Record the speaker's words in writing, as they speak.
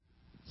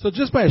So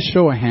just by a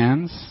show of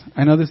hands,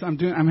 I know this. I'm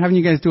having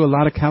you guys do a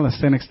lot of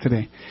calisthenics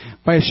today.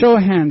 By a show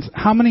of hands,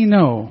 how many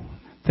know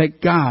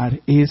that God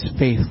is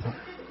faithful?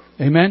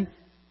 Amen.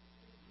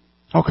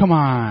 Oh, come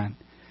on!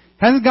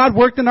 Hasn't God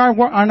worked on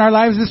our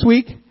lives this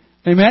week?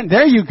 Amen.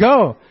 There you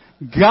go.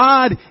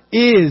 God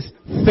is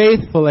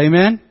faithful.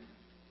 Amen.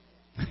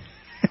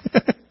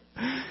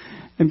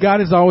 And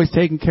God is always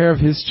taking care of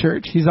His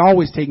church. He's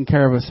always taking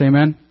care of us.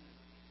 Amen.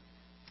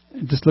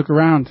 Just look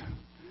around.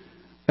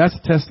 That's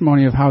a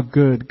testimony of how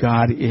good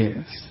God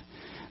is.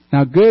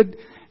 Now, good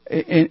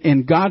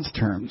in God's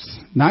terms,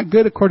 not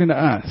good according to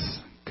us.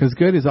 Because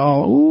good is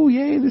all, ooh,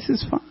 yay, this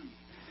is fun.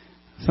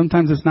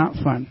 Sometimes it's not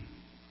fun.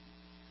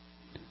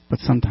 But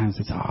sometimes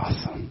it's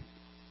awesome.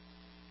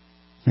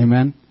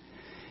 Amen.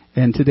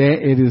 And today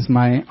it is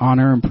my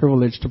honor and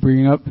privilege to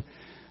bring up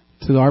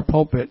to our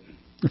pulpit,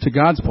 or to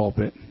God's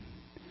pulpit,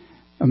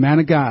 a man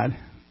of God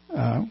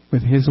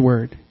with His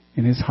word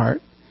in his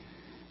heart,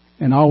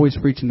 and always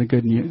preaching the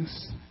good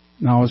news,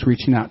 and always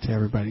reaching out to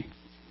everybody.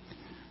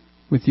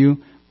 With you,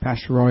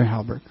 Pastor Roy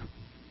Halberg.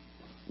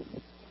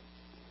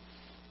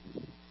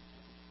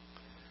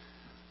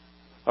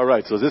 All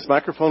right, so is this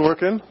microphone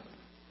working?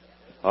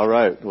 All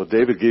right. Well,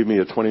 David gave me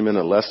a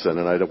 20-minute lesson,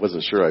 and I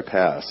wasn't sure I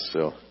passed,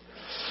 so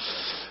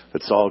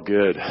it's all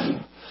good.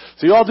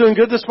 So you all doing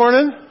good this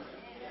morning?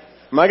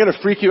 Am I going to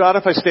freak you out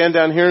if I stand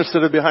down here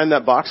instead of behind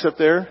that box up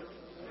there?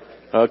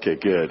 Okay,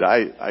 good.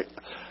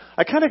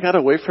 I kind of got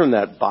away from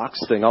that box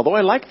thing, although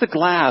I like the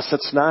glass.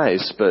 That's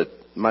nice, but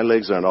my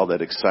legs aren't all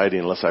that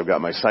exciting unless I've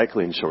got my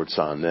cycling shorts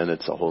on. Then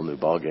it's a whole new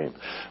ballgame.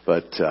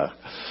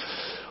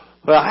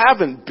 But I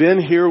haven't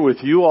been here with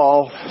you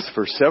all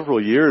for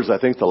several years. I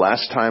think the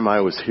last time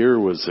I was here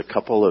was a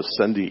couple of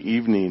Sunday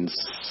evenings,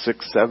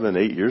 6, 7,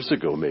 8 years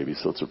ago maybe.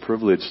 So it's a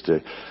privilege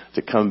to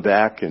come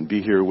back and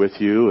be here with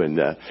you. And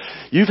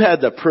you've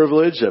had the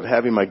privilege of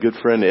having my good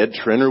friend Ed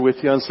Trenner with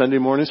you on Sunday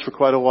mornings for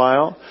quite a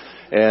while.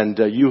 And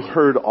you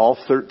heard all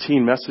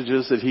 13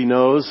 messages that he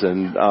knows.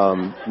 And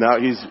now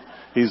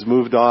he's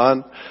moved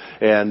on.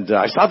 And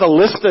I saw the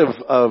list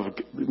of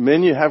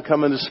men you have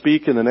coming to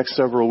speak in the next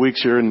several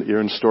weeks. You're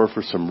in store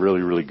for some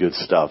really, really good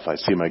stuff. I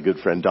see my good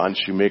friend Don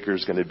Shoemaker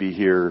is going to be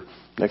here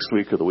next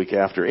week or the week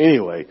after.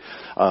 Anyway,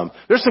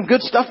 there's some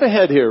good stuff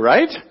ahead here,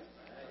 right?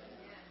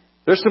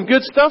 There's some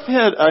good stuff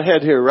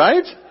ahead here,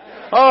 right?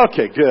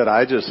 Okay, good.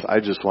 I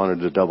just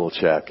wanted to double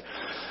check.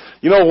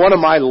 You know, one of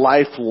my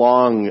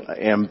lifelong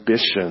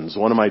ambitions,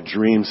 one of my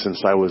dreams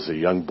since I was a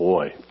young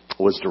boy,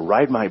 was to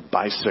ride my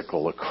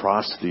bicycle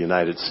across the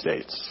United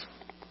States.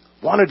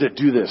 Wanted to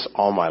do this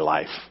all my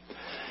life.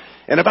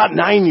 And about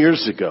 9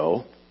 years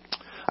ago,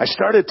 I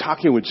started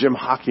talking with Jim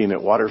Hocking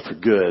at Water for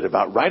Good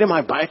about riding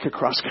my bike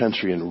across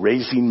country and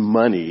raising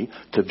money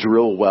to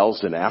drill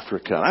wells in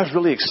Africa. And I was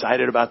really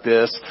excited about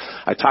this.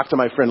 I talked to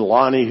my friend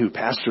Lonnie, who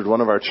pastored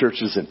one of our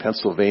churches in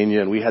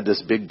Pennsylvania, and we had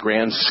this big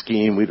grand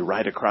scheme. We'd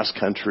ride across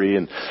country,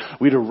 and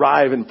we'd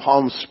arrive in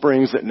Palm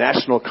Springs at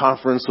National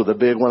Conference with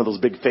one of those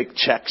big fake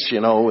checks,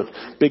 you know, with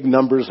big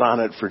numbers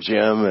on it for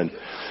Jim. And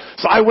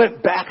so I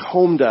went back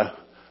home to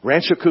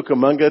Rancho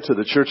Cucamonga, to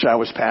the church I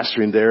was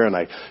pastoring there, and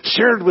I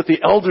shared with the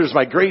elders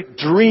my great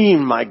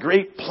dream, my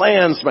great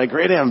plans, my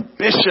great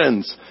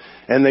ambitions.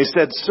 And they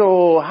said,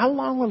 so how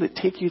long will it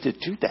take you to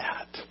do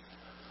that?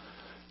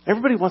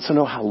 Everybody wants to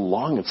know how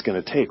long it's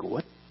going to take.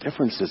 What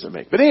difference does it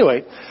make? But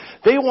anyway,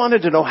 they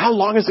wanted to know how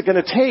long is it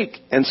going to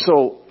take. And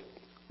so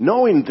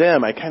knowing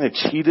them, I kind of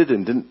cheated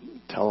and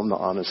didn't tell them the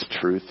honest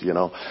truth, you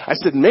know. I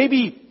said,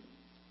 maybe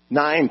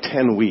 9,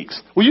 10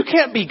 weeks. Well, you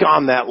can't be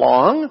gone that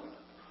long.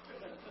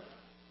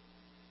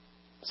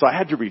 So I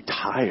had to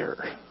retire.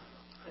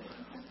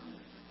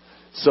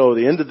 So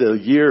the end of the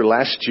year,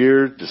 last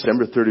year,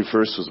 December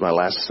 31st was my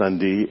last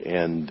Sunday.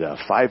 And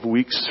 5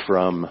 weeks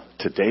from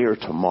today or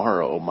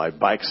tomorrow, my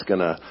bike's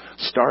going to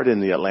start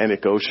in the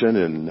Atlantic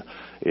Ocean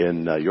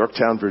in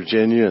Yorktown,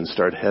 Virginia, and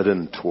start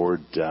heading toward,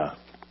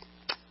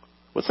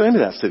 what's the name of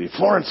that city?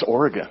 Florence,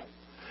 Oregon.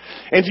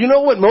 And do you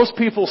know what most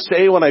people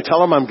say when I tell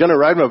them I'm going to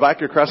ride my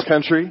bike across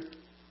country?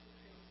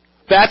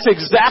 That's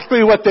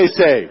exactly what they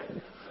say.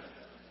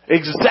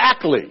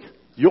 Exactly.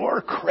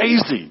 You're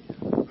crazy.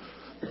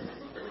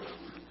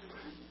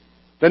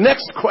 The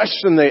next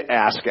question they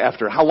ask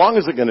after, how long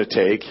is it going to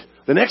take?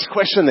 The next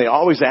question they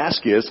always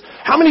ask is,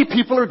 how many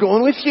people are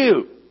going with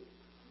you?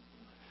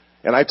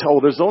 And I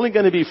told, there's only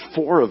going to be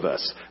 4 of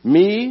us.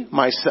 Me,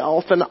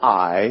 myself, and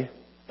I.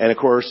 And of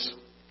course,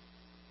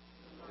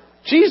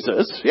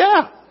 Jesus.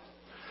 Yeah.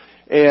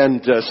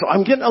 And so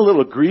I'm getting a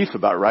little grief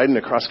about riding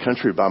across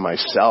country by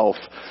myself.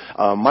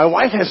 My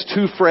wife has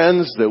 2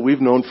 friends that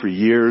we've known for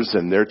years,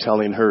 and they're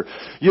telling her,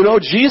 you know,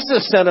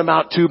 Jesus sent them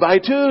out 2 by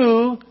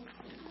 2.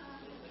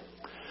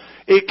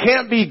 It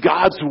can't be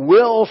God's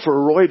will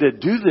for Roy to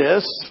do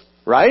this,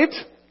 right?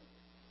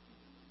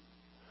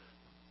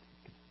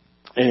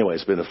 Anyway,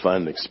 it's been a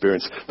fun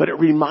experience. But it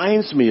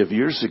reminds me of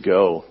years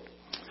ago.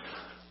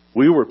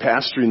 We were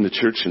pastoring the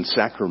church in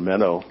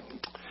Sacramento.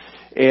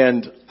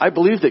 And I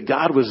believe that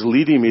God was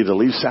leading me to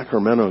leave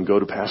Sacramento and go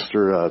to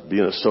be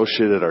an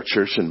associate at our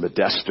church in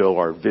Modesto.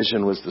 Our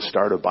vision was to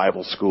start a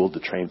Bible school to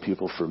train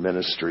people for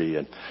ministry.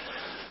 And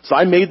so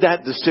I made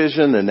that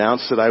decision,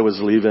 announced that I was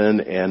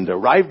leaving, and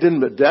arrived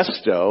in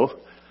Modesto,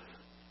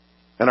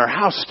 and our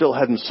house still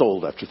hadn't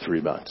sold after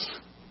 3 months.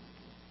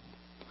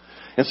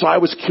 And so I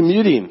was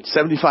commuting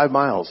 75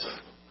 miles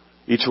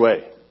each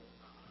way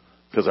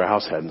because our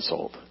house hadn't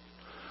sold.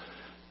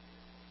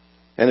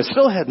 And it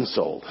still hadn't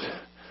sold.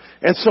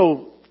 And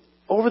so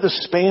over the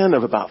span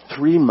of about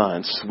 3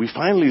 months, we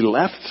finally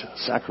left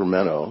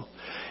Sacramento.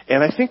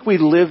 And I think we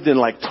lived in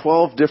like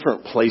 12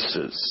 different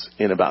places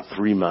in about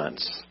 3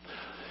 months.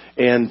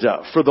 And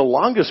for the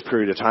longest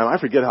period of time, I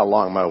forget how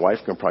long, my wife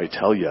can probably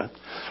tell you,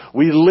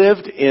 we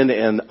lived in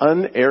an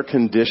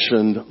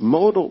unair-conditioned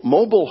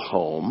mobile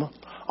home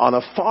on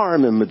a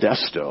farm in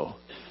Modesto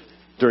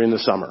during the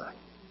summer.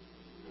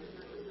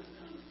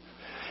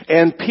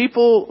 And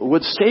people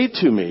would say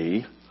to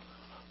me,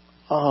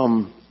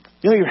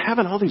 you're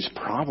having all these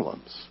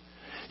problems.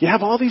 You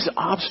have all these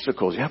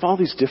obstacles. You have all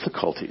these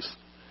difficulties.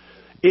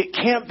 It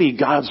can't be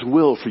God's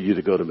will for you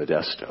to go to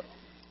Modesto.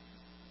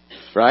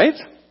 Right?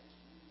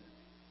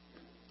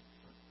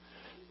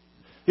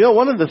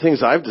 One of the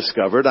things I've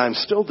discovered, I'm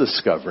still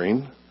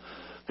discovering,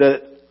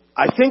 that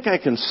I think I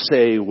can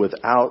say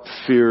without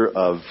fear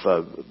of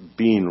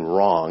being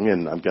wrong,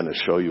 and I'm going to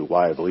show you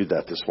why I believe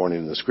that this morning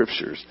in the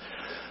scriptures.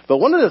 But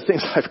one of the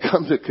things I've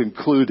come to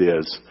conclude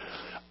is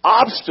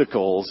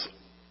obstacles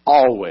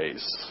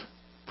always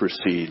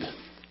precede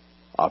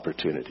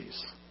opportunities.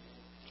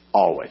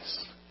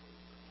 Always.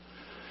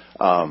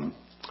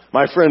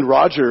 My friend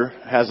Roger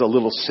has a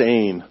little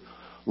saying,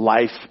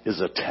 life is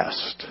a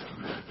test.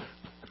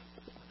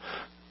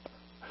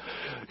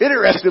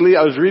 Interestingly,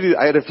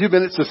 I had a few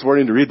minutes this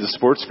morning to read the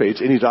sports page.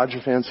 Any Dodger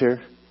fans here?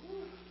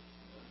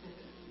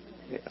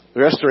 Yeah.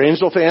 The rest are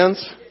Angel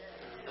fans?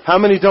 How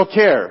many don't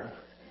care?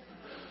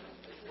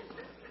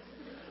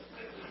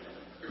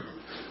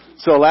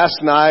 So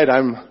last night,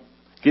 I'm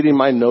getting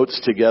my notes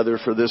together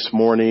for this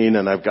morning,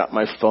 and I've got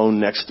my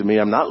phone next to me.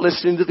 I'm not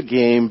listening to the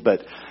game,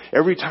 but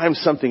every time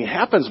something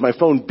happens, my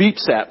phone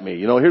beeps at me.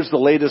 Here's the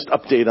latest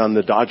update on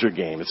the Dodger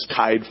game. It's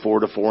tied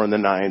 4-4 in the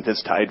 9th.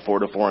 It's tied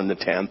 4-4 in the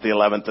 10th, the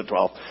 11th, the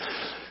 12th.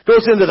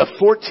 Goes into the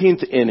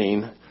 14th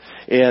inning,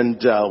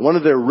 and one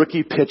of their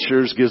rookie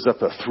pitchers gives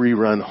up a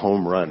 3-run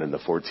home run in the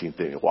 14th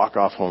inning.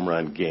 Walk-off home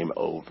run, game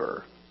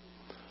over.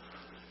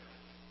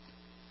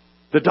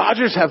 The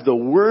Dodgers have the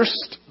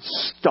worst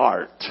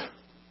start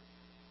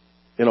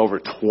in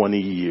over 20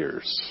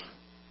 years.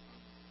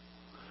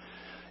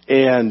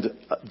 And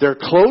their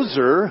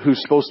closer,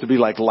 who's supposed to be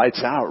like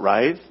lights out,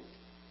 right?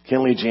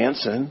 Kenley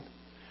Jansen,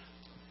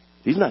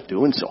 he's not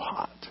doing so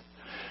hot.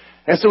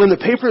 And so in the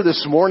paper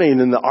this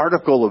morning, in the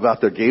article about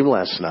their game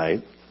last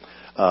night,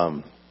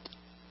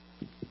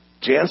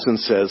 Jansen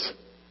says,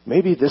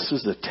 maybe this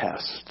is a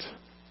test.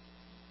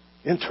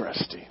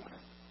 Interesting.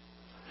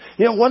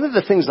 One of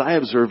the things I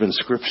observe in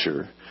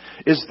Scripture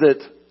is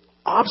that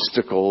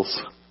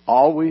obstacles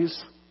always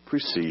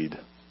precede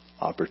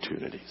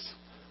opportunities.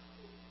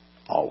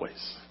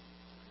 Always.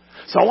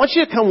 So I want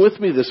you to come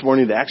with me this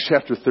morning to Acts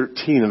chapter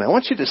 13, and I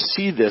want you to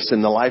see this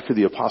in the life of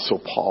the Apostle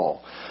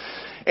Paul.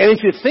 And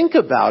if you think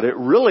about it,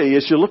 really,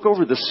 as you look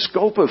over the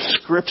scope of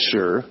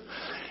Scripture,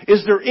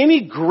 is there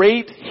any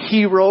great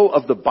hero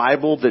of the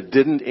Bible that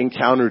didn't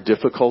encounter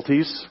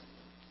difficulties?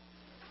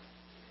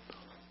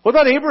 What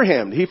about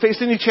Abraham? Did he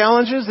face any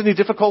challenges, any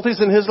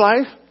difficulties in his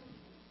life?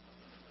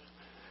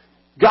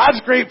 God's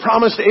great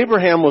promise to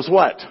Abraham was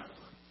what?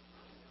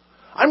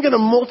 I'm going to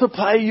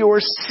multiply your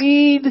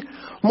seed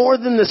more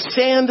than the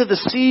sand of the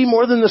sea,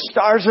 more than the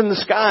stars in the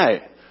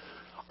sky.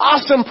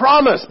 Awesome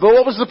promise. But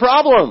what was the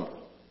problem?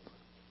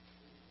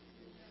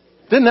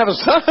 Didn't have a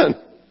son.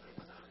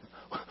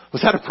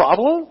 Was that a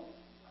problem?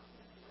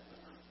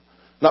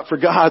 Not for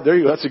God. There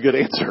you go. That's a good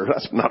answer.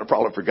 That's not a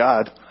problem for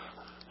God.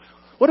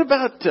 What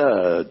about,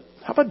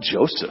 how about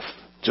Joseph?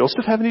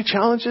 Joseph have any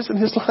challenges in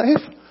his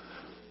life?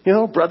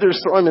 Brothers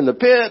throw him in the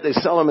pit. They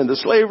sell him into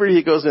slavery.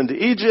 He goes into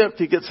Egypt.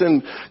 He gets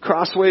in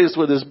crossways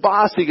with his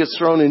boss. He gets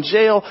thrown in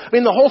jail.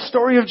 The whole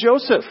story of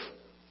Joseph.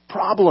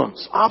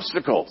 Problems,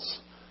 obstacles.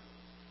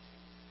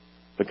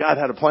 But God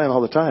had a plan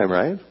all the time,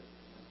 right?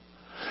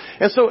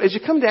 And so as you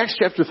come to Acts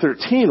chapter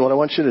 13, what I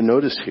want you to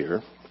notice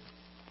here,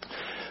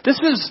 this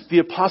is the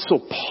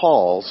Apostle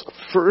Paul's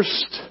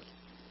first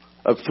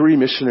of 3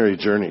 missionary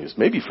journeys.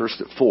 Maybe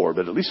first at 4,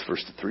 but at least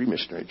first at 3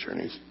 missionary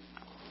journeys.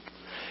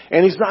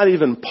 And he's not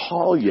even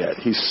Paul yet.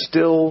 He's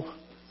still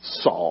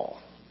Saul.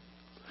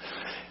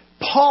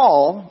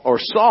 Paul, or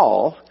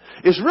Saul,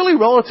 is really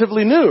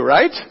relatively new,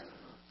 right?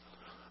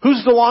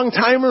 Who's the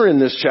long-timer in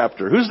this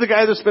chapter? Who's the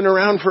guy that's been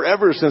around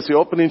forever since the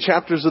opening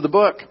chapters of the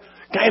book?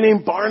 A guy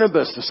named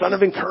Barnabas, the son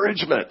of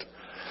encouragement.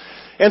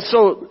 And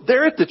so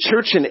they're at the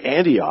church in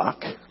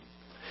Antioch,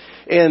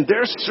 and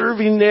they're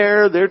serving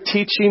there, they're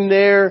teaching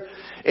there,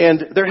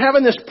 And they're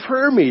having this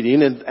prayer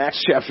meeting in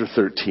Acts chapter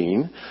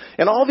 13.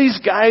 And all these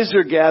guys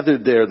are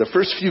gathered there. The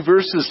first few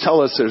verses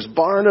tell us there's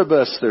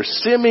Barnabas, there's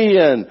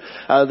Simeon,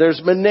 there's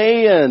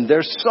Manaen,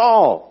 there's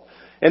Saul.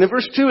 And in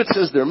verse 2 it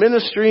says they're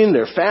ministering,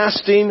 they're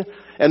fasting.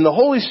 And the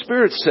Holy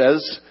Spirit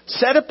says,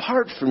 set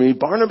apart for me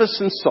Barnabas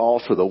and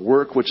Saul for the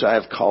work which I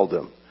have called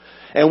them.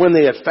 And when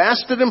they had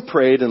fasted and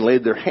prayed and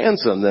laid their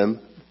hands on them,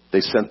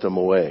 they sent them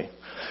away.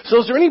 So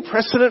is there any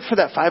precedent for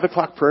that 5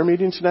 o'clock prayer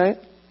meeting tonight?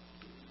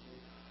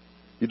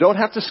 You don't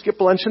have to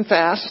skip lunch and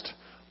fast,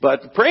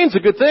 but praying's a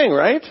good thing,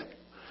 right?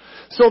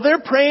 So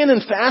they're praying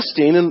and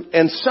fasting,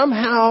 and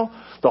somehow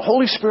the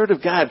Holy Spirit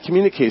of God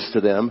communicates to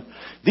them,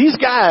 these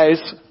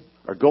guys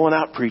are going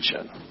out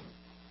preaching.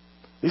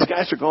 These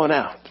guys are going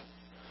out.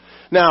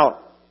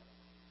 Now,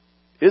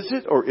 is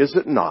it or is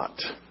it not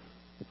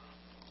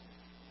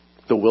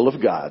the will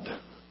of God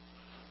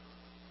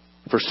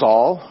for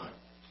Saul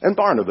and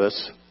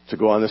Barnabas to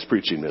go on this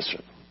preaching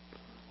mission?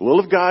 Will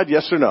of God,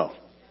 yes or no?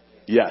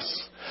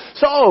 Yes.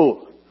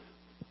 So,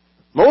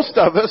 most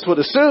of us would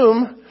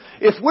assume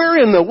if we're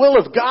in the will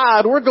of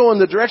God, we're going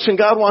the direction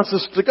God wants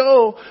us to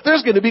go,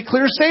 there's going to be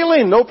clear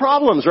sailing, no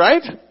problems,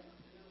 right?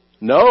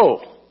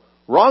 No.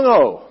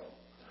 Wrong-o.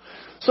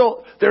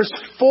 So, there's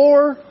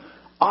 4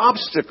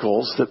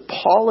 obstacles that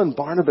Paul and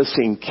Barnabas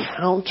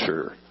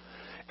encounter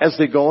as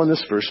they go on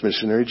this first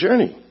missionary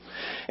journey.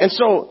 And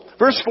so,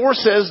 verse 4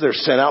 says they're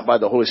sent out by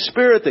the Holy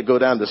Spirit, they go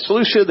down to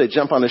Seleucia, they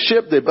jump on a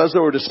ship, they buzz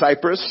over to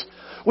Cyprus,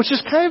 which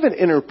is kind of an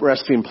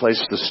interesting place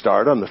to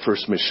start on the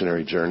first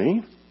missionary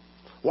journey.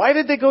 Why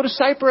did they go to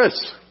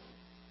Cyprus?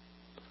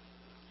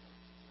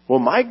 Well,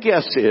 my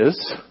guess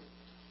is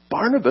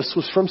Barnabas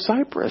was from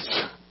Cyprus.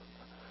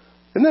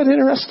 Isn't that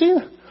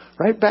interesting?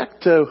 Right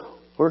back to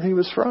where he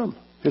was from,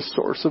 his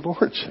source of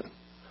origin.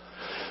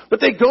 But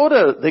they go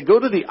to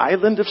the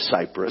island of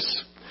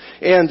Cyprus,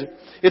 and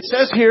it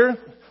says here,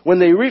 when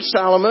they reached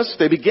Salamis,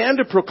 they began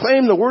to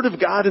proclaim the word of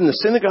God in the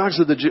synagogues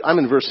of the Jews. I'm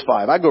in verse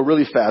 5. I go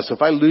really fast. So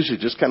if I lose you,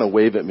 just kind of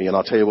wave at me and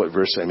I'll tell you what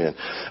verse I'm in.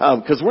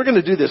 Because we're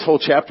going to do this whole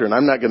chapter and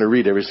I'm not going to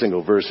read every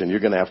single verse and you're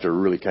going to have to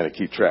really kind of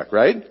keep track,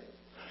 right?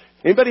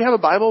 Anybody have a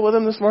Bible with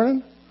them this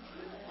morning?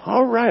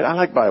 All right. I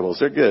like Bibles.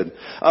 They're good.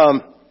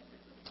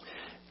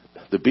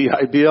 The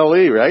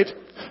B-I-B-L-E, right?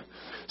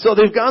 So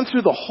they've gone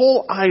through the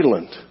whole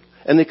island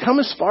and they come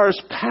as far as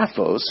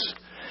Paphos.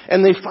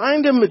 And they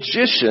find a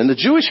magician, a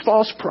Jewish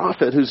false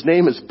prophet whose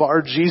name is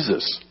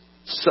Bar-Jesus,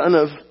 son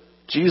of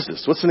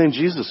Jesus. What's the name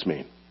Jesus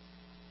mean?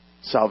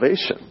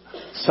 Salvation.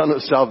 Son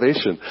of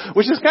salvation.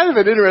 Which is kind of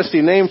an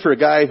interesting name for a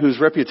guy whose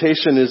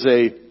reputation is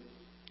a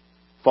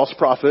false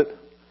prophet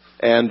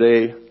and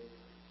a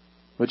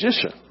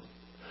magician.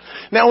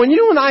 Now, when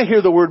you and I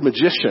hear the word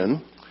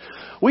magician,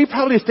 we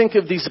probably think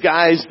of these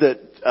guys that,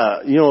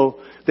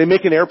 they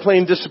make an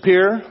airplane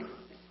disappear.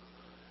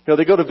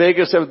 They go to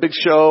Vegas, have a big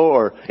show,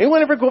 or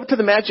anyone ever go up to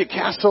the Magic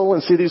Castle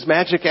and see these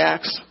magic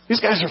acts?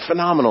 These guys are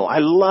phenomenal. I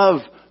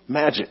love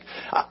magic.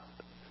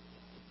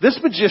 This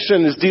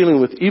magician is dealing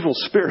with evil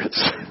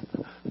spirits.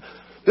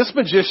 This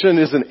magician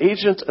is an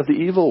agent of the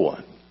evil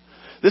one.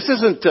 This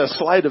isn't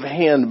sleight of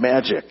hand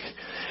magic.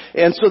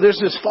 And so there's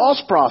this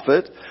false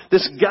prophet,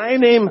 this guy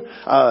named,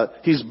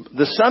 he's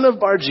the son of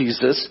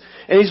Bar-Jesus,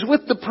 and he's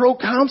with the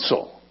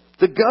proconsul,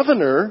 the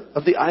governor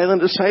of the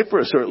island of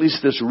Cyprus, or at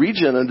least this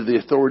region under the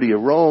authority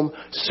of Rome,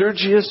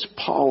 Sergius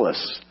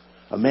Paulus,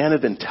 a man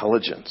of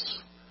intelligence.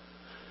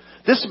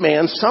 This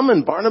man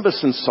summoned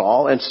Barnabas and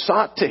Saul and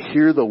sought to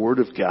hear the word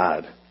of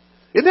God.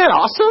 Isn't that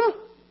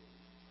awesome?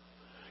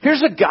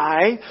 Here's a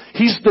guy,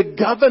 he's the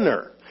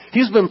governor.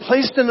 He's been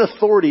placed in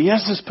authority. He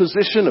has this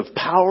position of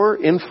power,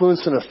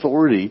 influence, and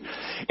authority.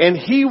 And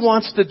he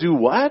wants to do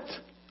what?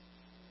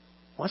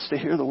 Wants to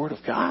hear the word of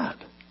God.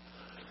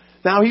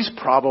 Now, he's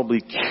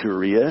probably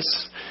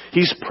curious.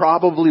 He's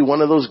probably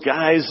one of those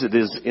guys that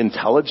is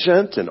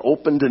intelligent and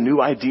open to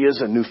new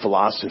ideas and new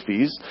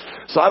philosophies.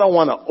 So I don't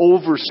want to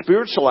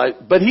over-spiritualize,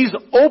 but he's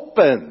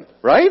open,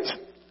 right?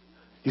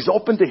 He's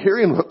open to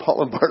hearing what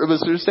Paul and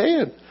Barnabas are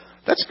saying.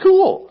 That's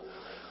cool.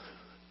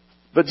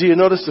 But do you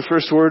notice the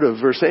first word of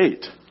verse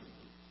 8?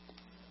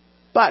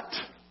 But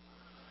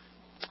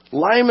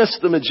Limus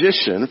the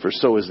magician, for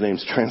so his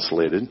name's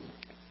translated,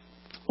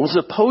 was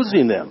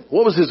opposing them.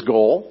 What was his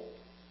goal?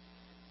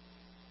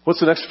 What's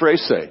the next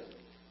phrase say?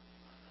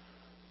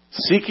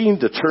 Seeking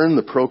to turn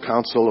the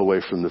proconsul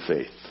away from the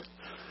faith.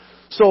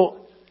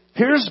 So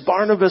here's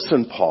Barnabas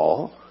and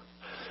Paul.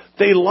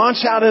 They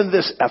launch out into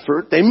this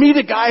effort. They meet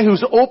a guy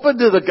who's open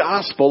to the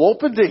gospel,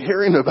 open to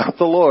hearing about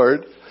the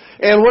Lord.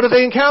 And what do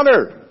they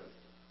encounter?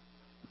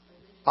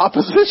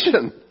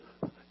 Opposition.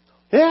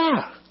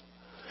 Yeah.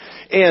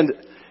 And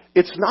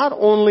it's not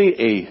only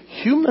a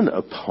human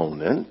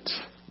opponent,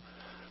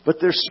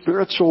 but there's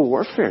spiritual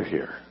warfare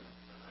here.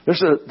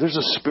 There's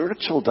a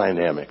spiritual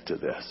dynamic to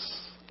this.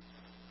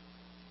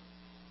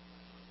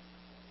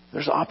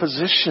 There's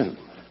opposition.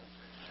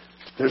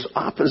 There's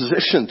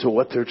opposition to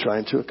what they're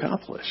trying to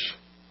accomplish.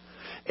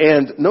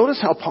 And notice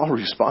how Paul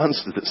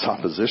responds to this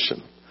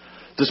opposition.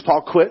 Does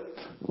Paul quit?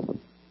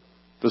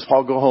 Does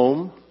Paul go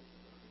home?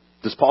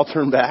 Does Paul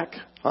turn back?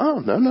 Oh,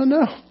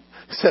 no.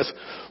 He says,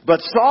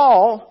 but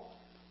Saul,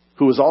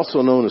 who was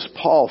also known as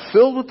Paul,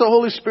 filled with the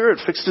Holy Spirit,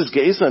 fixed his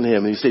gaze on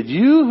him. And he said,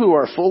 you who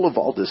are full of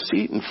all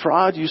deceit and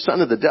fraud, you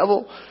son of the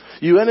devil,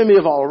 you enemy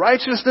of all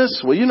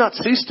righteousness, will you not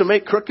cease to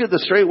make crooked the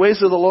straight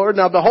ways of the Lord?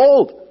 Now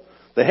behold,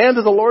 the hand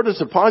of the Lord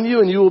is upon you,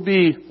 and you will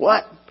be,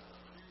 what?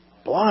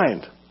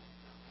 Blind.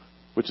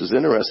 Which is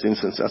interesting,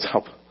 since that's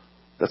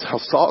how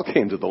Saul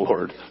came to the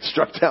Lord.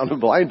 Struck down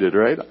and blinded,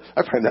 right?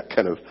 I find that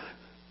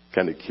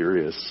kind of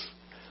curious.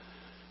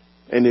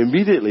 And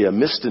immediately a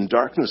mist and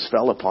darkness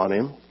fell upon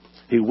him.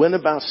 He went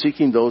about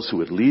seeking those who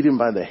would lead him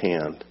by the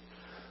hand.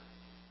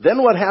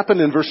 Then what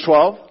happened in verse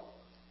 12?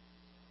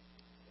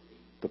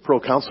 The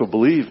proconsul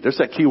believed. There's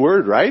that key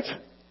word, right?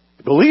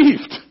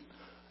 Believed.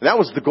 And that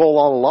was the goal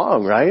all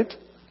along, right?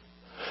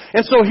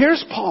 And so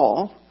here's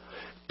Paul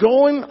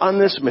going on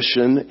this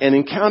mission and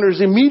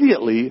encounters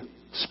immediately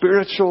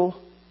spiritual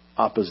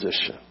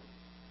opposition.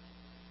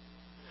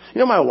 You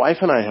know, my wife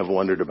and I have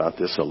wondered about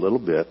this a little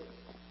bit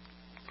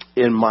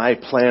in my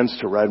plans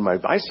to ride my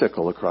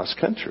bicycle across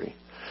country.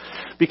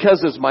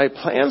 Because as my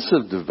plans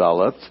have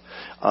developed,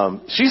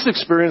 she's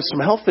experienced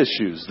some health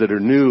issues that are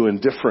new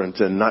and different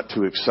and not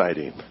too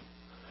exciting.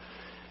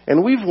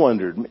 And we've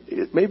wondered,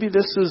 maybe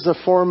this is a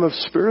form of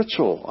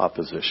spiritual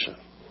opposition.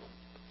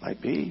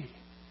 Might be.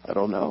 I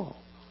don't know.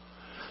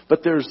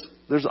 But there's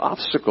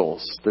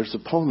obstacles, there's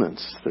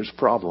opponents, there's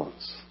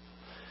problems.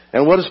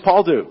 And what does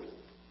Paul do?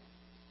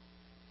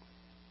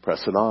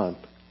 Pressing on.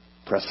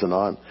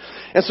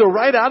 And so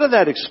right out of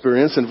that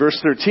experience in verse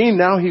 13,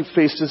 now he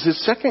faces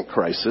his second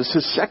crisis,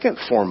 his second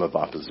form of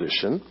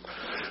opposition.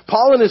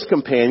 Paul and his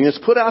companions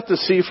put out to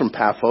sea from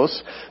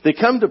Paphos. They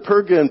come to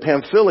Perga and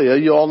Pamphylia.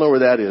 You all know where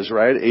that is,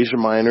 right? Asia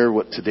Minor,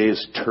 what today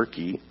is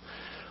Turkey.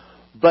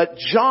 But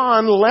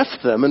John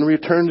left them and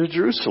returned to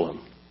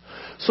Jerusalem.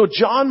 So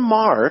John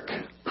Mark,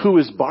 who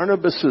is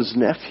Barnabas'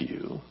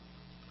 nephew,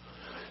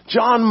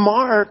 John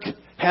Mark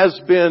has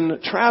been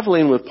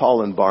traveling with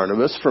Paul and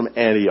Barnabas from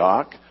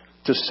Antioch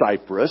to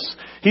Cyprus.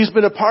 He's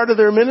been a part of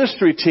their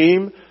ministry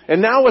team.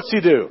 And now what's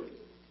he do?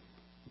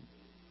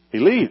 He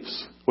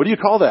leaves. What do you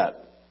call that?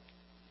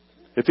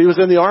 If he was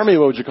in the army,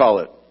 what would you call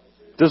it?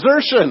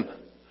 Desertion.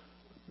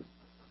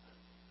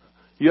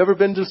 You ever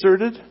been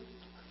deserted?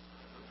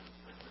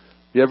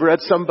 You ever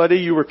had somebody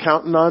you were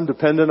counting on,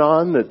 dependent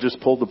on, that just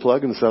pulled the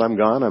plug and said, I'm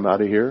gone, I'm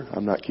out of here,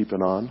 I'm not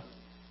keeping on?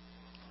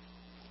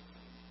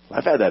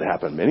 I've had that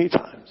happen many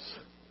times.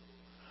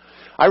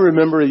 I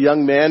remember a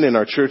young man in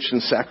our church in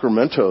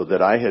Sacramento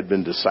that I had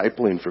been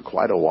discipling for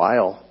quite a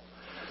while.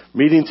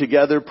 Meeting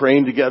together,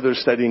 praying together,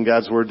 studying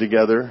God's Word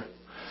together.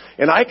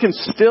 And I can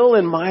still,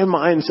 in my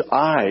mind's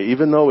eye,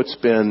 even though it's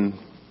been,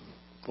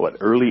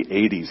 early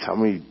 80s, how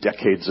many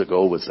decades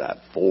ago was that?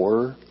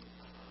 4?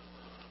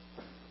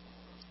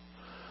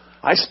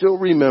 I still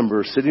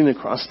remember sitting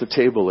across the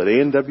table at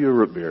A&W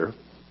Root Beer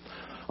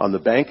on the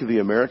bank of the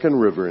American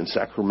River in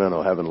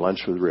Sacramento having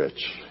lunch with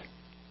Rich.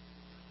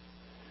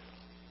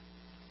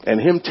 And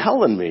him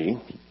telling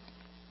me,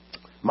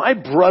 my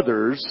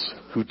brothers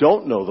who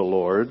don't know the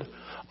Lord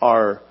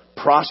are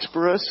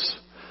prosperous,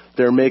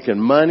 they're making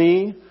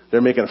money,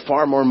 they're making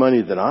far more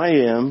money than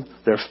I am,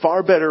 they're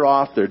far better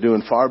off, they're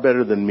doing far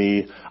better than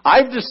me.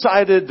 I've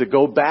decided to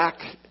go back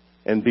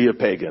and be a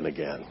pagan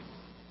again.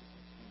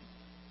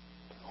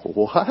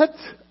 What?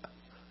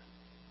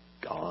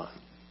 Gone.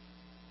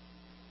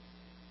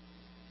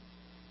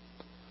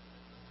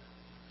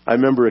 I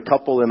remember a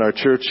couple in our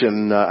church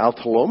in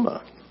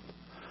Altaloma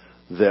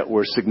that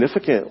were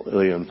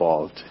significantly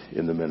involved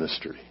in the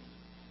ministry.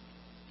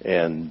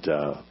 And,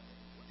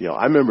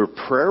 I remember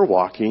prayer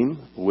walking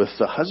with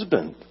the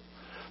husband.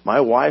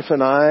 My wife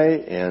and I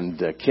and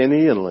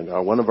Kenny and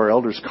one of our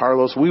elders,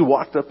 Carlos, we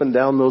walked up and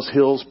down those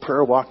hills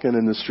prayer walking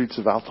in the streets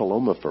of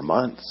Altaloma for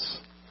months.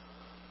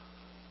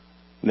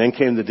 And then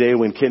came the day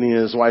when Kenny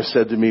and his wife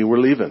said to me, we're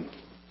leaving.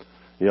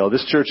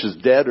 This church is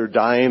dead or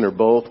dying or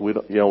both. We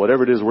don't,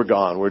 whatever it is, we're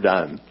gone. We're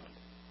done.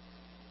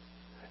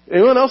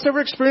 Anyone else ever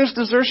experienced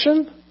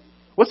desertion?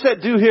 What's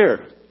that do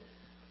here?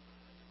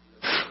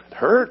 It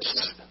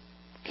hurts.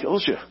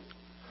 Kills you.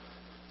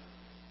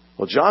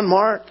 Well, John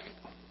Mark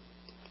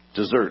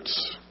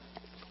deserts.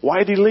 Why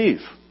did he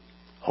leave?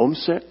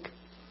 Homesick?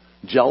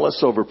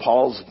 Jealous over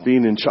Paul's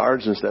being in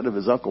charge instead of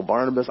his uncle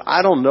Barnabas?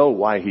 I don't know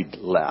why he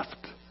left.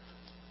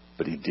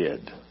 But he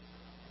did.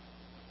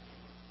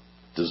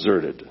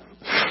 Deserted.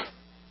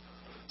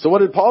 So what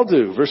did Paul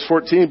do? Verse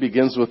 14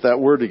 begins with that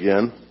word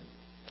again.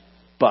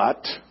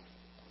 But.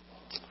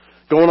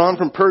 Going on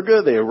from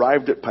Perga, they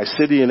arrived at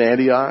Pisidian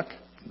Antioch.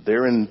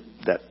 They're in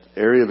that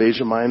area of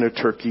Asia Minor,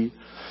 Turkey.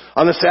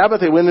 On the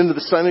Sabbath, they went into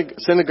the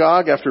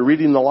synagogue. After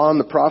reading the law and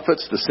the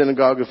prophets, the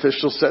synagogue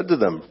official said to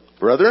them,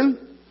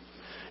 Brethren,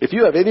 if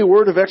you have any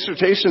word of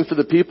exhortation for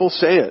the people,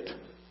 say it.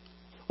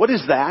 What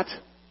is that?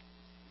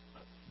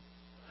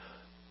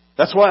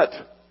 That's what?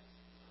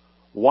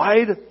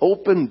 Wide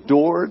open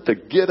door to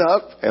get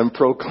up and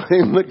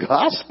proclaim the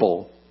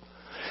gospel.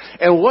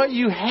 And what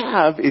you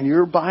have in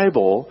your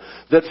Bible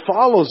that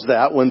follows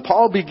that, when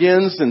Paul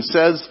begins and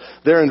says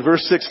there in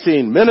verse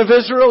 16, men of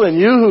Israel and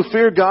you who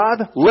fear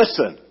God,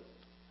 listen.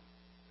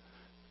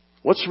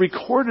 What's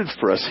recorded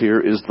for us here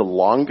is the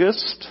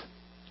longest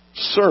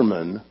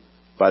sermon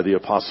by the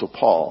Apostle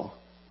Paul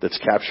that's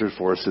captured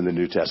for us in the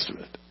New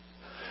Testament.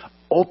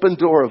 Open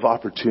door of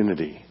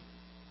opportunity.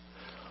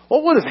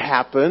 What would have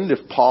happened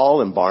if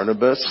Paul and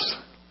Barnabas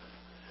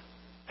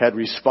had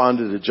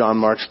responded to John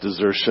Mark's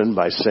desertion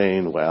by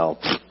saying, well,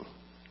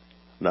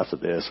 enough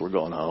of this, we're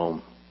going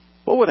home?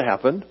 What would have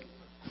happened?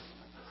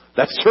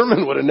 That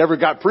sermon would have never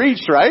got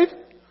preached, right?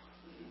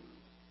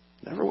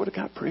 Never would have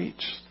got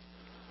preached.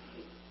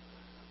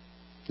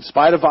 In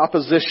spite of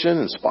opposition,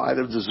 in spite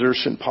of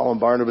desertion, Paul and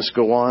Barnabas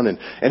go on. And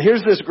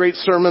here's this great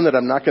sermon that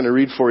I'm not going to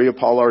read for you.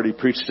 Paul already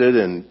preached it,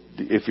 and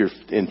if you're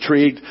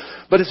intrigued.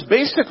 But it's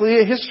basically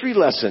a history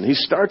lesson. He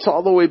starts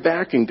all the way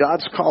back in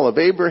God's call of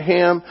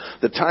Abraham,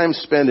 the time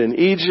spent in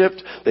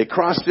Egypt. They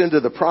crossed into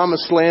the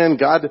promised land.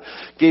 God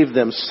gave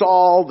them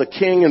Saul, the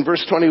king, in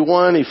verse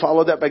 21. He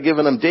followed that by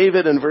giving them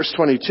David in verse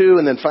 22.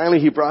 And then finally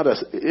he brought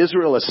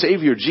Israel a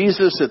Savior,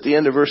 Jesus, at the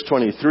end of verse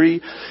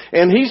 23.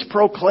 And he's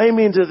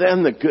proclaiming to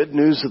them the good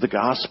news of the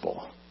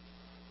gospel.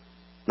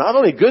 Not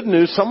only good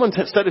news, someone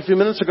said a few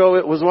minutes ago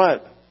it was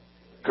what?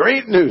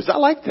 Great news. I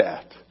like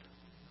that.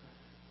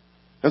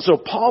 And so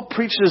Paul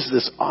preaches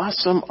this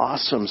awesome,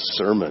 awesome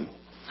sermon.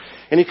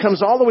 And he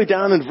comes all the way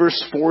down in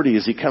verse 40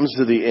 as he comes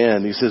to the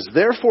end. He says,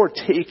 therefore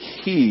take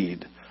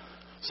heed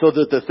so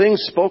that the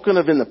things spoken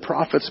of in the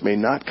prophets may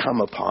not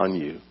come upon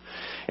you.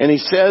 And he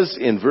says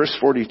in verse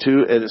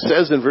 42, and it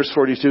says in verse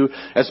 42,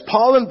 as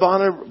Paul and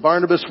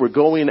Barnabas were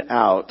going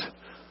out,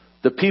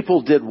 the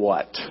people did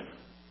what?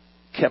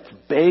 Kept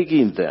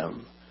begging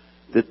them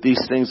that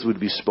these things would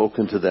be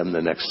spoken to them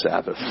the next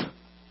Sabbath.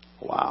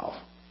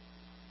 Wow.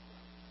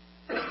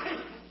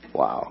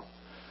 Wow.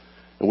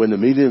 And when the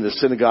meeting of the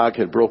synagogue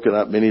had broken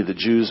up, many of the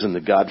Jews and the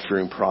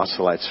God-fearing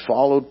proselytes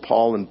followed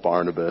Paul and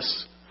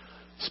Barnabas,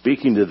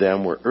 speaking to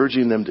them, were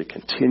urging them to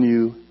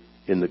continue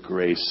in the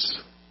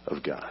grace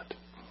of God.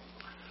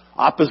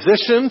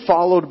 Opposition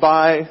followed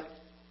by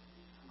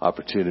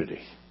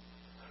opportunity.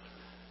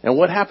 And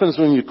what happens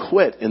when you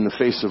quit in the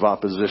face of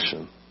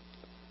opposition?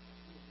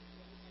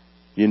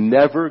 You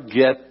never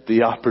get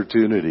the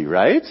opportunity,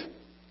 right?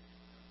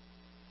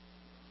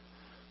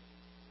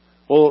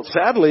 Well,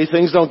 sadly,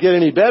 things don't get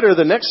any better.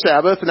 The next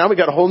Sabbath, now we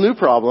got a whole new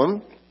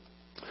problem.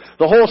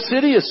 The whole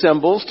city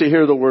assembles to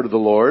hear the word of the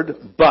Lord,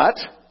 but,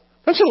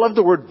 don't you love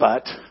the word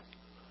but?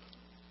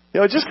 You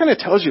know, it just kind of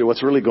tells you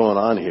what's really going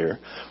on here.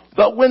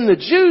 But when the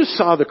Jews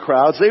saw the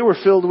crowds, they were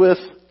filled with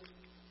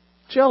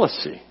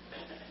jealousy.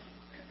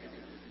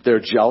 They're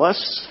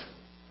jealous.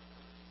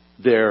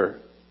 They're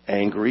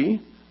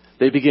angry.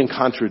 They begin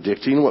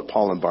contradicting what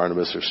Paul and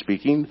Barnabas are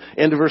speaking.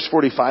 End of verse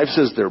 45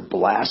 says they're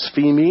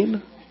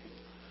blaspheming.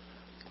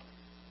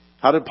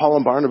 How did Paul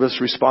and Barnabas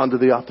respond to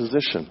the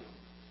opposition?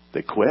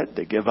 They quit.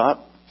 They give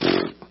up.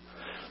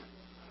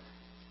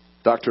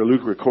 Dr.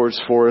 Luke records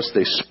for us,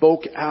 they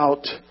spoke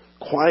out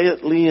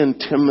quietly and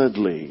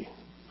timidly,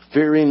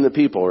 fearing the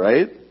people,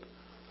 right?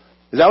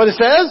 Is that what it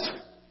says?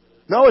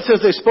 No, it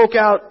says they spoke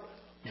out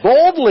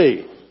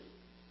boldly.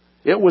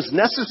 It was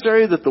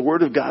necessary that the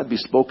word of God be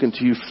spoken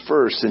to you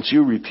first, since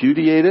you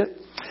repudiate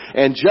it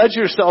and judge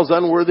yourselves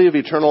unworthy of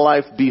eternal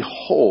life.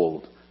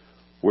 Behold,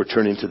 we're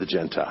turning to the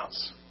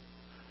Gentiles.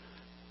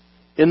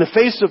 In the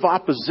face of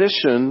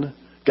opposition,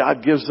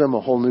 God gives them a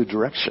whole new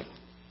direction.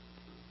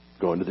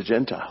 Going to the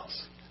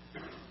Gentiles.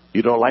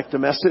 You don't like the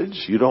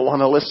message? You don't want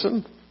to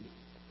listen?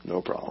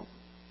 No problem.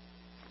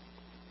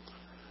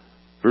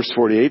 Verse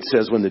 48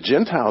 says, when the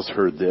Gentiles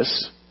heard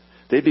this,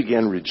 they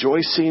began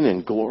rejoicing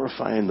and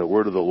glorifying the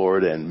word of the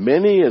Lord, and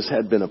many as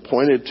had been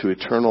appointed to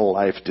eternal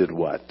life did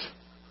what?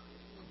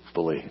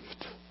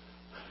 Believed.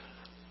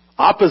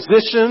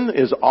 Opposition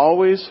is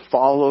always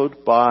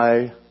followed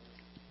by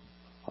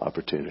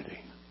opportunity.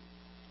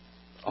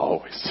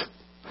 Always.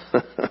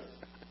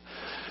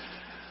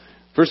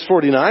 Verse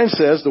 49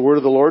 says the word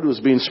of the Lord was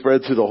being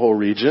spread through the whole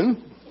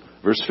region.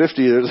 Verse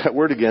 50, there's that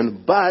word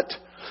again. But,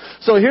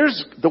 so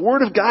here's the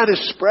word of God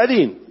is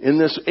spreading in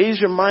this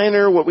Asia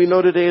Minor, what we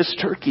know today as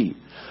Turkey.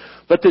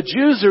 But the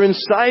Jews are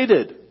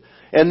incited.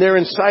 And they're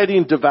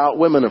inciting devout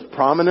women of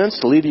prominence,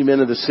 leading men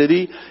of the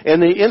city.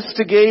 And they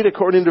instigate,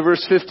 according to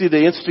verse 50,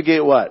 they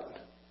instigate what?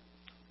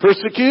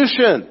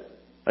 Persecution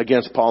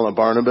against Paul and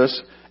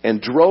Barnabas. And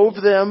drove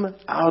them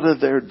out of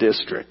their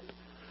district.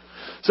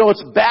 So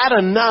it's bad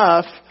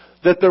enough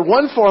that their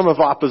one form of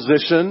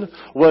opposition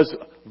was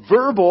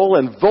verbal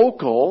and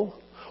vocal.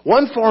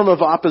 One form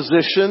of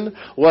opposition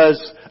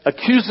was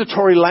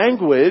accusatory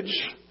language,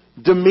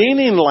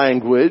 demeaning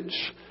language.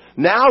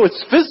 Now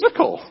it's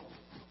physical.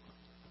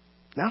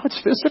 Now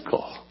it's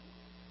physical.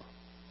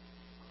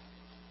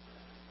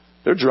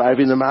 They're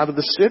driving them out of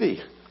the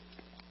city.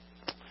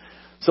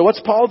 So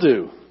what's Paul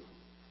do?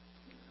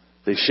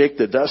 They shake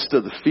the dust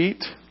of the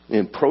feet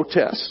in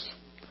protest,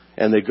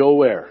 and they go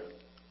where?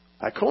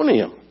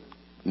 Iconium,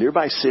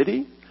 nearby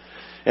city.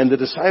 And the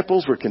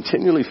disciples were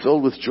continually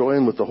filled with joy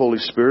and with the Holy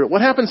Spirit.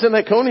 What happens in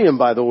Iconium,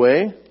 by the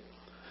way?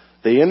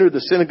 They entered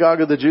the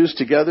synagogue of the Jews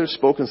together,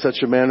 spoke in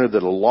such a manner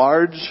that a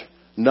large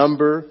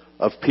number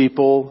of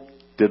people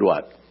did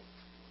what?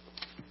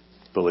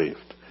 Believed.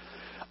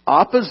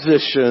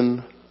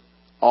 Opposition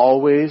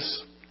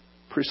always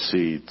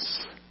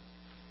precedes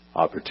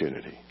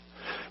opportunity.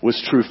 It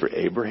was true for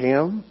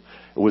Abraham.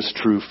 It was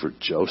true for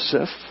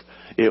Joseph.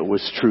 It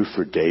was true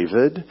for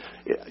David.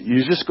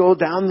 You just go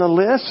down the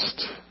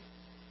list.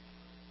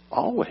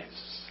 Always.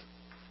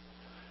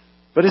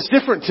 But it's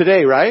different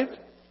today, right?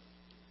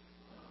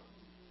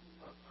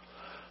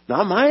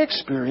 Not my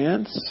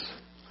experience.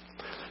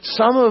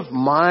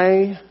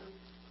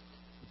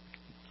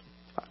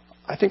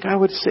 I think I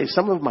would say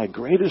some of my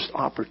greatest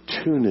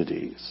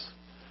opportunities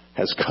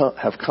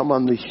have come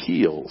on the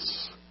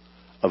heels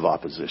of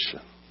opposition.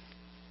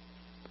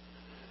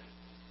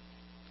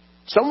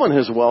 Someone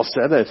has well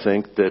said, I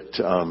think,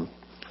 that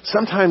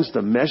sometimes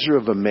the measure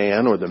of a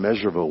man or the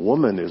measure of a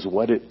woman is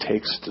what it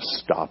takes to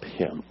stop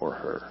him or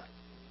her.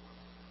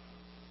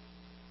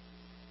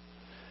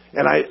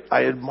 And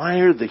I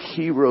admire the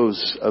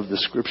heroes of the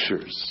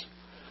Scriptures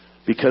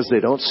because they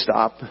don't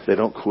stop, they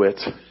don't quit,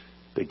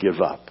 they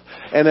give up.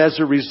 And as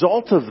a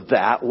result of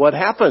that, what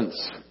happens?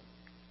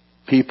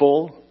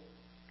 People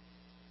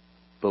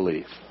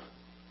believe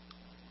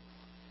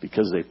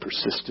because they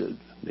persisted,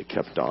 they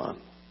kept on.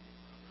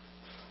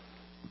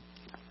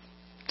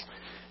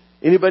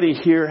 Anybody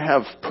here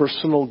have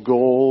personal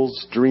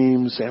goals,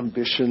 dreams,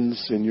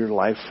 ambitions in your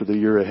life for the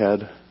year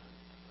ahead?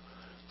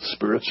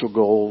 Spiritual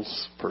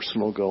goals,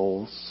 personal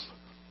goals.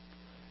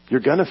 You're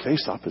going to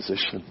face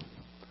opposition.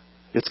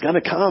 It's going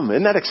to come.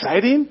 Isn't that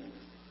exciting?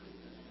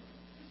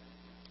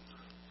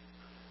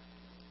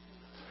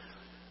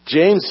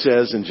 James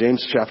says in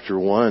James chapter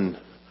 1,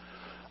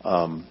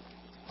 count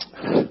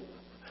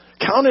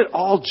it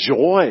all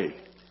joy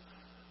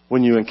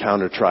when you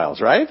encounter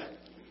trials, right?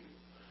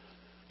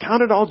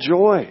 Count it all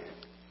joy.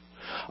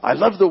 I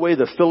love the way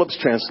the Phillips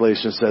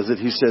translation says it.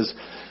 He says,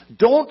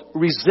 don't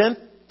resent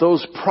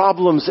those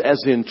problems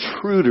as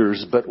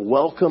intruders, but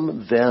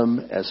welcome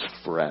them as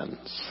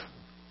friends.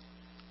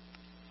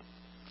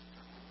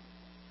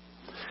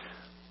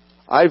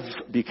 I've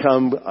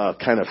become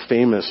kind of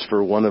famous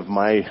for one of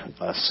my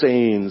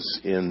sayings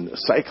in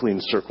cycling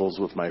circles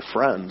with my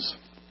friends.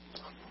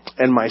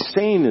 And my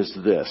saying is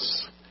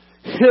this: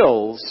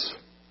 hills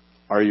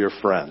are your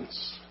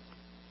friends.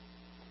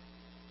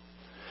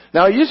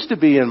 Now, it used to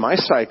be in my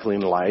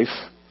cycling life,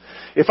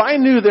 if I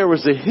knew there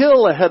was a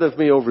hill ahead of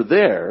me over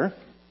there,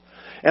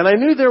 and I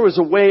knew there was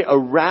a way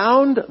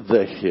around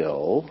the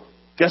hill,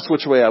 guess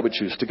which way I would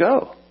choose to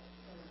go?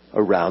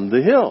 Around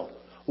the hill.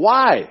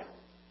 Why?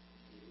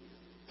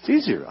 It's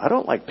easier. I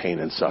don't like pain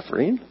and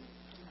suffering.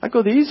 I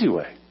go the easy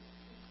way.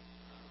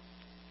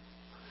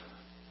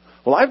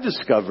 Well, I've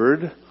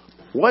discovered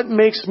what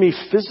makes me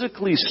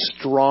physically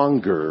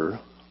stronger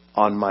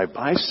on my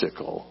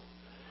bicycle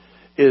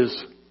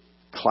is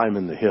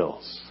climbing the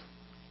hills.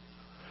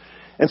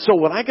 And so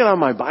when I get on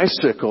my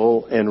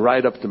bicycle and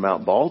ride up to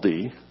Mount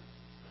Baldy,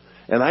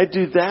 and I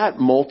do that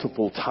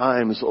multiple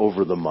times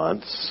over the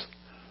months,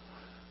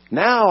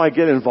 now I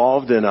get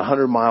involved in a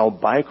 100-mile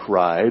bike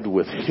ride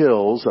with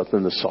hills up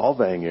in the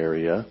Solvang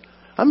area.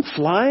 I'm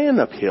flying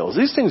up hills.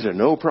 These things are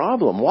no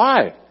problem.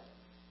 Why?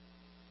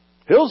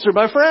 Hills are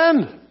my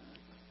friend.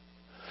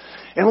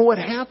 And what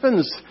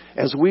happens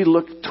as we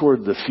look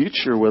toward the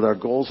future with our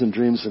goals and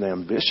dreams and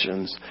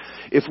ambitions,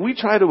 if we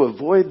try to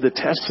avoid the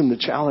tests and the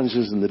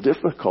challenges and the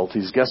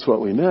difficulties, guess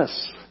what we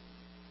miss?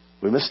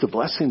 We miss the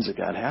blessings that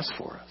God has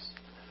for us.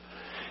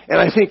 And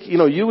I think,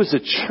 you as a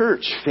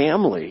church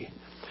family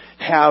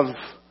have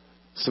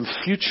some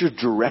future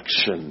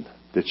direction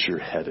that you're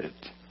headed.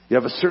 You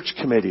have a search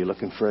committee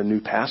looking for a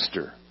new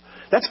pastor.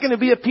 That's going to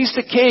be a piece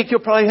of cake. You'll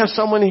probably have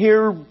someone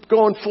here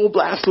going full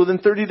blast within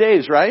 30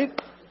 days, right?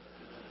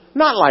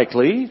 Not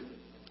likely.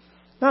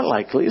 Not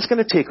likely. It's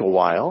going to take a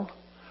while.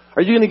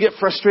 Are you going to get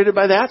frustrated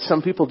by that?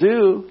 Some people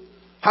do.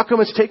 How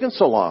come it's taken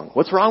so long?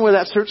 What's wrong with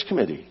that search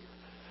committee?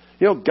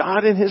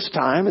 God in His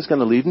time is going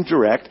to lead and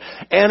direct.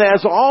 And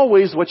as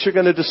always, what you're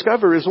going to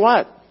discover is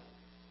what?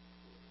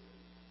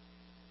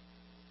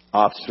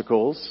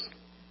 Obstacles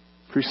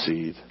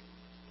precede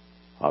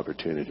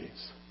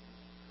opportunities.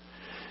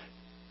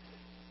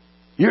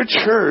 Your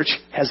church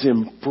has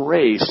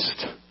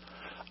embraced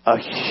a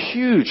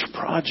huge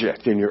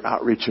project in your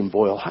outreach in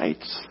Boyle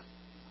Heights.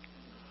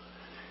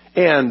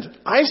 And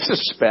I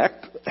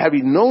suspect,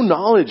 having no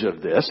knowledge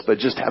of this, but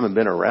just having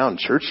been around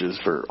churches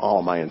for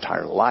all my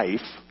entire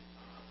life,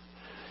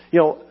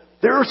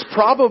 there's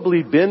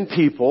probably been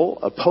people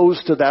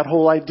opposed to that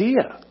whole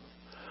idea.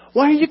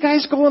 Why are you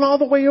guys going all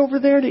the way over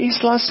there to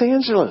East Los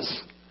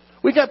Angeles?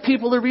 We got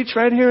people to reach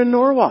right here in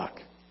Norwalk.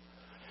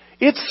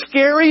 It's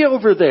scary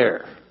over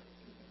there.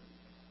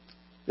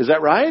 Is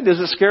that right? Is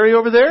it scary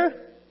over there?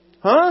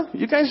 Huh?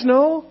 You guys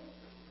know?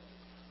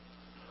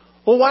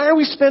 Well, why are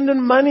we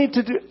spending money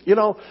to do,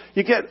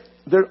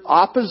 their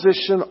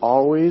opposition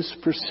always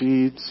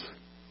precedes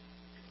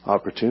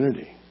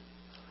opportunity.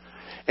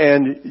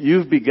 And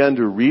you've begun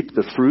to reap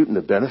the fruit and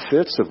the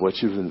benefits of what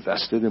you've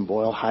invested in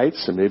Boyle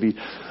Heights. And maybe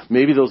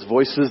those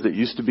voices that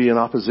used to be in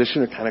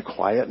opposition are kind of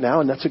quiet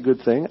now, and that's a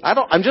good thing.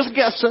 I'm just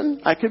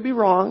guessing. I could be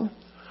wrong.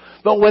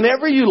 But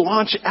whenever you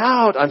launch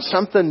out on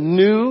something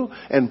new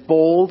and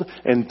bold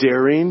and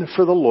daring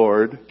for the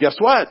Lord, guess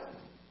what?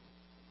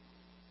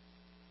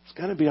 There's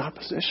going to be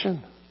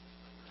opposition.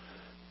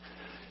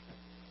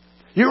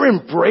 You're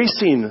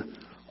embracing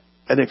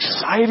an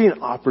exciting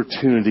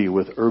opportunity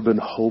with Urban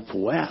Hope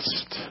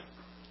West.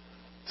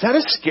 Is that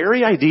a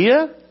scary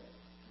idea?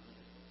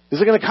 Is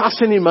it going to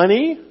cost any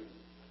money?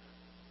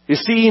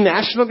 Is CE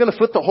National going to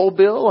foot the whole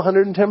bill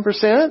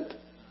 110%?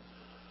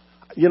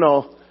 You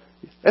know,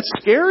 that's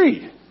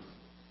scary.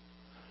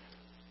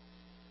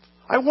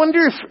 I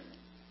wonder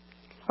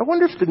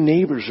if the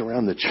neighbors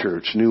around the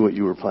church knew what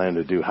you were planning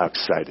to do, how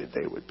excited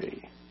they would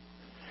be.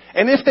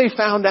 And if they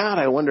found out,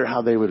 I wonder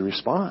how they would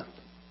respond.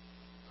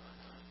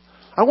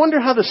 I wonder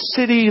how the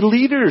city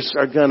leaders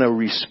are going to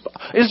respond.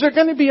 Is there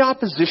going to be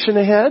opposition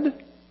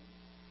ahead?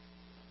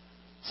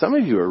 Some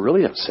of you are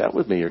really upset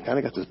with me. You're kind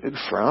of got this big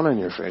frown on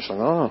your face. Like,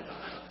 oh.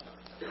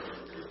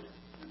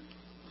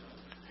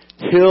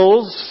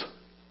 Hills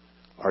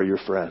are your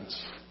friends.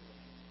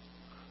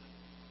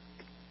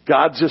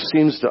 God just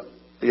seems to,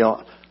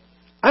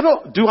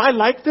 do I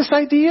like this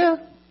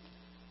idea?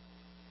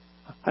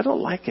 I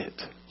don't like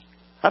it.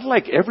 I'd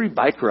like every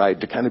bike ride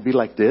to kind of be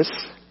like this.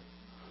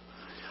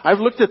 I've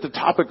looked at the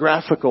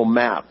topographical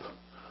map,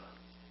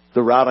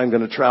 the route I'm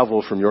going to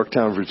travel from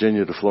Yorktown,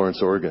 Virginia to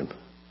Florence, Oregon.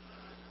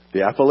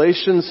 The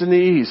Appalachians in the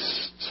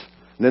east,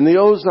 and then the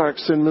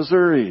Ozarks in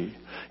Missouri,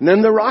 and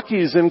then the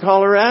Rockies in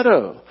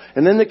Colorado,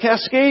 and then the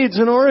Cascades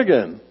in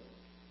Oregon.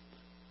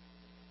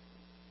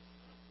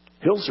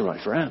 Hills are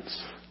my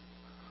friends.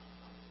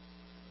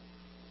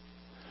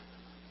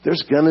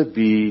 There's going to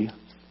be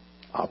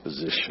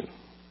opposition.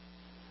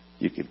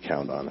 You could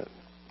count on it.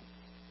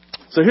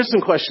 So here's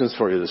some questions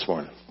for you this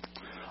morning.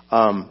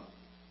 Have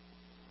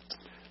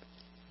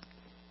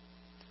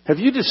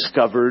you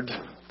discovered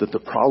that the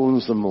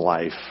problems in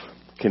life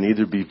can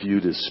either be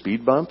viewed as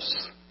speed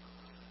bumps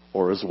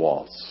or as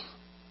walls?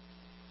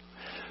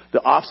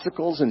 The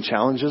obstacles and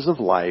challenges of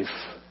life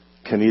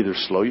can either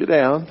slow you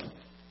down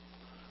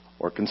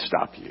or can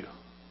stop you.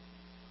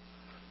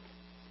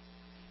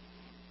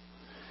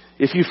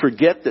 If you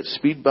forget that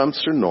speed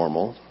bumps are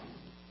normal,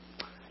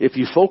 if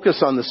you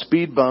focus on the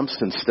speed bumps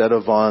instead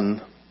of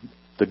on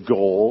the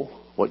goal,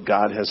 what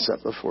God has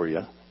set before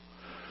you,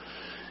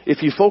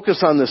 if you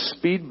focus on the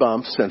speed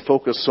bumps and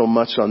focus so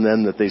much on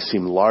them that they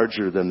seem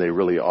larger than they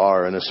really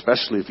are, and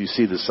especially if you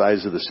see the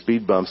size of the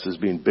speed bumps as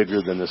being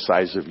bigger than the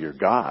size of your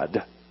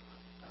God,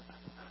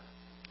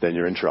 then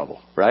you're in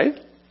trouble, right?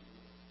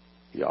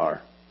 You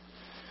are.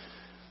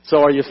 So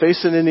are you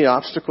facing any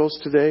obstacles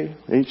today?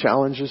 Any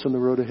challenges on the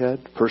road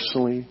ahead?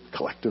 Personally,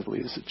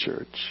 collectively as a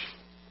church?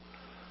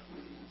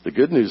 The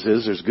good news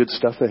is there's good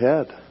stuff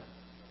ahead.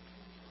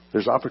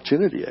 There's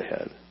opportunity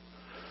ahead.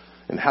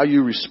 And how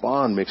you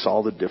respond makes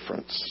all the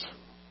difference.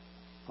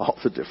 All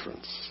the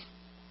difference.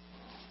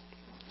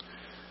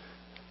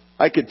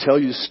 I could tell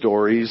you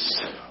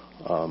stories.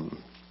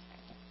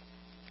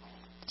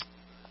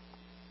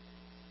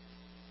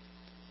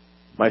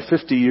 My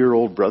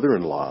 50-year-old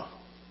brother-in-law,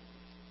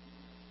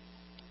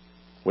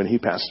 when he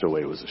passed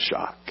away, was a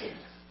shock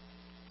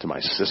to my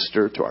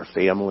sister, to our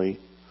family.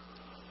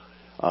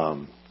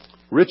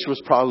 Rich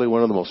was probably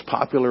one of the most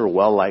popular,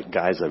 well-liked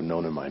guys I've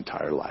known in my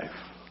entire life.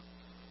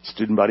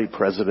 Student body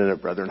president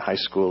at Brethren High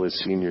School his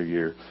senior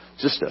year.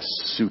 Just a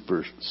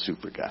super,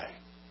 super guy.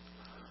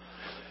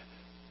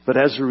 But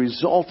as a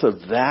result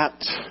of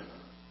that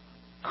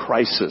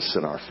crisis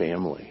in our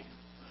family,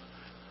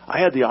 I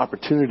had the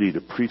opportunity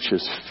to preach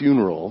his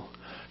funeral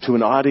to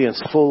an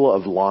audience full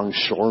of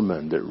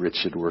longshoremen that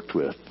Rich had worked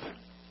with.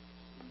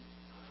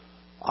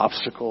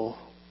 Obstacle,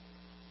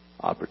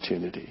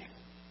 opportunity.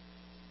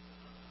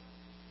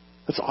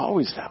 It's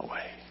always that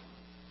way.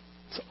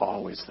 It's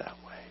always that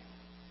way.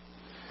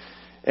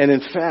 And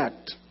in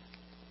fact,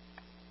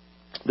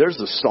 there's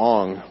a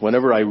song,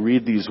 whenever I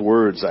read these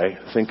words, I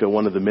think of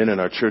one of the men in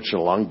our church in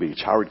Long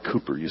Beach. Howard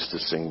Cooper used to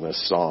sing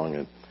this song.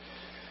 And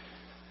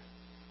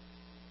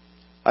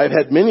I've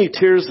had many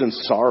tears and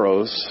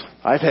sorrows.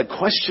 I've had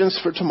questions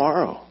for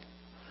tomorrow.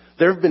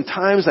 There have been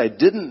times I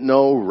didn't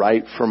know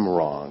right from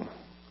wrong.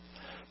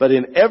 But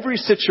in every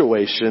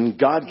situation,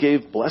 God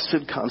gave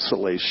blessed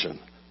consolation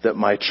that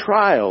my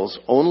trials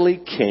only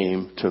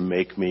came to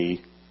make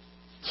me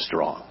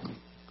strong.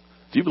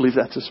 Do you believe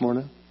that this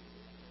morning?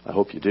 I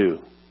hope you do.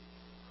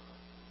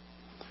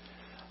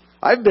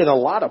 I've been a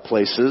lot of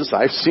places.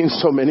 I've seen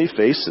so many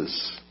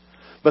faces.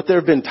 But there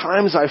have been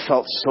times I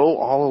felt so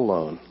all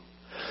alone.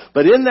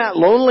 But in that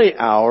lonely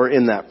hour,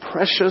 in that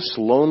precious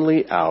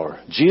lonely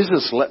hour,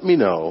 Jesus let me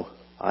know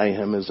I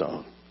am His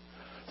own.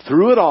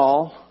 Through it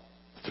all,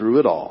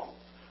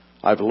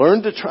 I've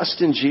learned to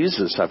trust in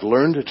Jesus. I've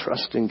learned to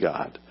trust in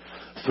God.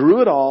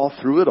 Through it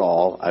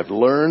all, I've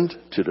learned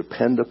to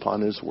depend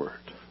upon His Word.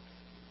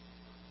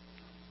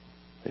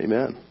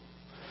 Amen.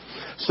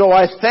 So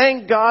I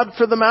thank God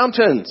for the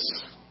mountains.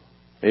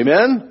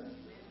 Amen?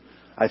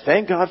 I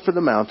thank God for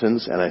the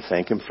mountains, and I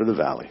thank Him for the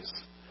valleys.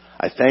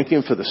 I thank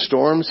Him for the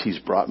storms He's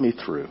brought me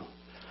through.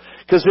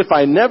 Because if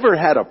I never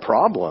had a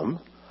problem,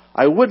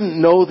 I wouldn't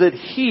know that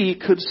He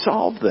could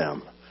solve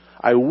them.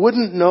 I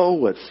wouldn't know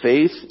what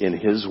faith in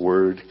His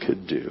Word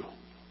could do.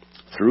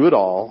 Through it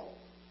all,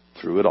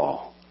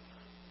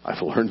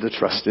 I've learned to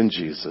trust in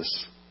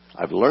Jesus.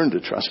 I've learned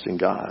to trust in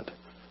God.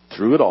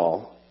 Through it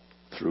all,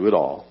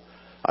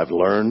 I've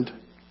learned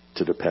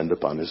to depend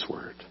upon His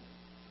Word.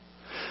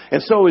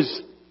 And so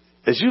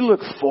as you look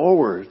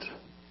forward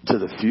to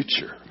the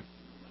future,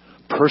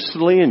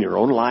 personally in your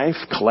own life,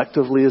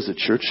 collectively as a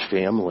church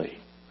family,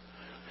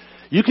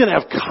 you can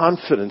have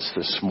confidence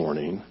this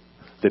morning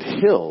that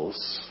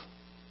hills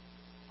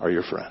are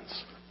your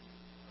friends.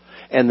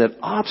 And that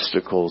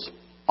obstacles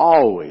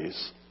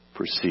always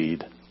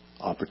precede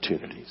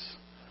opportunities.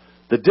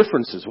 The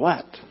difference is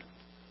what?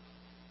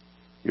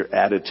 Your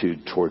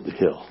attitude toward the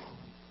hill.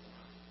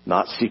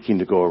 Not seeking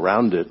to go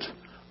around it,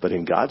 but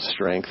in God's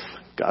strength,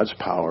 God's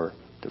power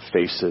to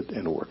face it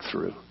and work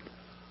through.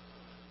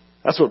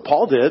 That's what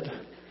Paul did.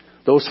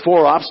 Those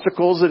 4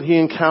 obstacles that he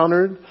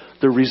encountered,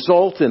 the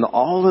result in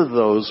all of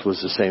those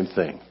was the same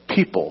thing.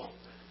 People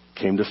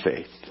came to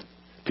faith.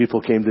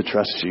 People came to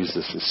trust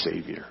Jesus as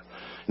Savior.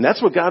 And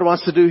that's what God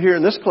wants to do here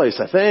in this place,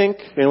 I think.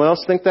 Anyone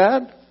else think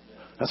that?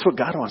 That's what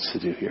God wants to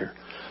do here.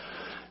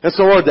 And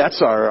so, Lord,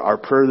 that's our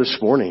prayer this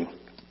morning.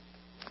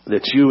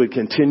 That you would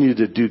continue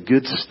to do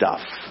good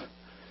stuff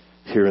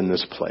here in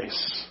this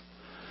place.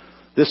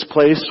 This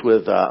place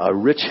with a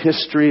rich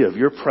history of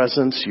your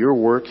presence, your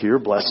work, your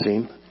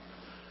blessing.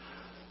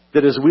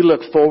 That as we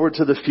look forward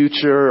to the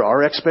future,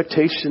 our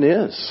expectation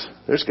is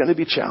there's going to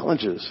be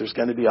challenges. There's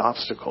going to be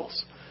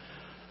obstacles.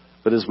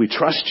 But as we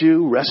trust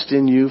you, rest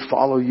in you,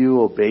 follow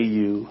you, obey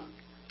you,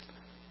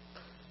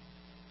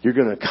 you're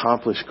going to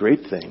accomplish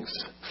great things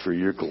for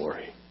your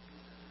glory.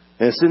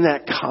 And it's in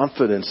that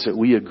confidence that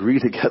we agree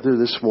together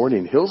this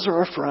morning. Hills are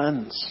our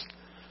friends.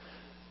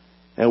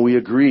 And we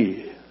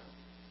agree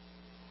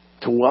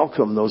to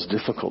welcome those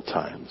difficult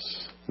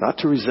times. Not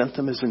to resent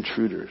them as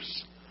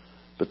intruders,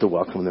 but to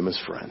welcome them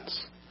as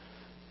friends.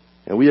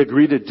 And we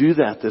agree to do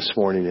that this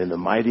morning in the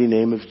mighty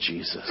name of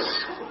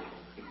Jesus.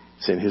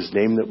 It's in His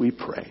name that we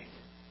pray.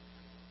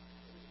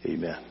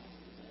 Amen.